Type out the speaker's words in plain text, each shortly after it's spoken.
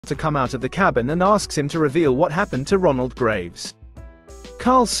to come out of the cabin and asks him to reveal what happened to Ronald Graves.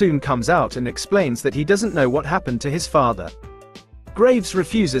 Carl soon comes out and explains that he doesn't know what happened to his father. Graves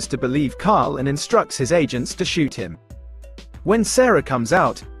refuses to believe Carl and instructs his agents to shoot him. When Sarah comes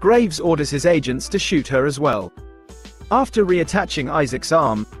out, Graves orders his agents to shoot her as well. After reattaching Isaac's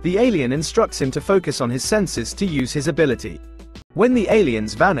arm, the alien instructs him to focus on his senses to use his ability. When the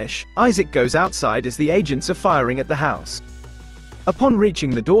aliens vanish, Isaac goes outside as the agents are firing at the house. Upon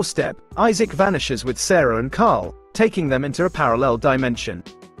reaching the doorstep, Isaac vanishes with Sarah and Carl, taking them into a parallel dimension.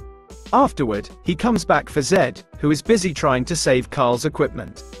 Afterward, he comes back for Zed, who is busy trying to save Carl's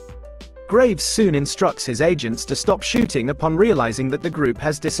equipment. Graves soon instructs his agents to stop shooting upon realizing that the group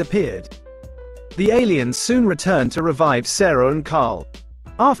has disappeared. The aliens soon return to revive Sarah and Carl.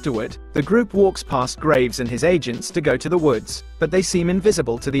 Afterward, the group walks past Graves and his agents to go to the woods, but they seem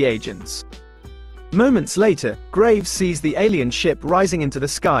invisible to the agents. Moments later, Graves sees the alien ship rising into the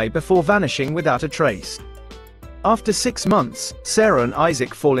sky before vanishing without a trace. After 6 months, Sarah and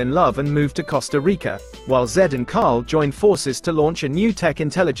Isaac fall in love and move to Costa Rica, while Zed and Carl join forces to launch a new tech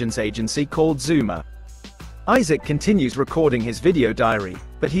intelligence agency called Zuma. Isaac continues recording his video diary,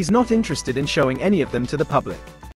 but he's not interested in showing any of them to the public.